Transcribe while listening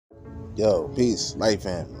Yo, peace, life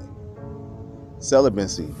family.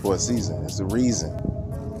 Celibacy for a season is the reason.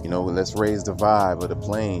 Let's raise the vibe of the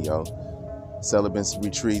plane, yo. Celibacy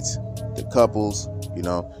retreats, the couples,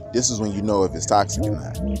 this is when you know if it's toxic or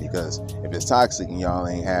not. Because if it's toxic and y'all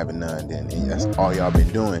ain't having none, then that's all y'all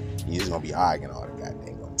been doing. You're just gonna be arguing all the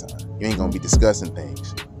goddamn time. You ain't gonna be discussing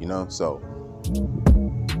things, So,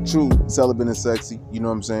 true, celibate and sexy, you know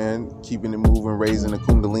what I'm saying? Keeping it moving, raising the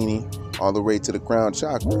kundalini all the way to the crown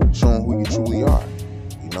chakra, showing who you truly are,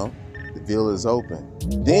 The veil is open.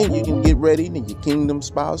 Then you can get ready to your kingdom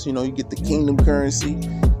spouse, you get the kingdom currency,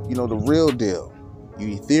 the real deal.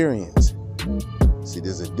 You Etherians. See,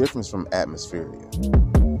 there's a difference from atmospheria.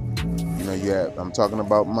 I'm talking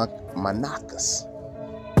about my nakas.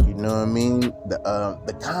 You know what I mean?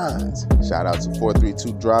 The cons. Shout out to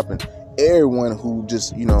 432 dropping. Everyone who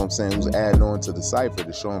just, who's adding on to the cipher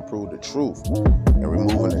to show and prove the truth and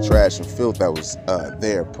removing the trash and filth that was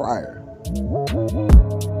there prior.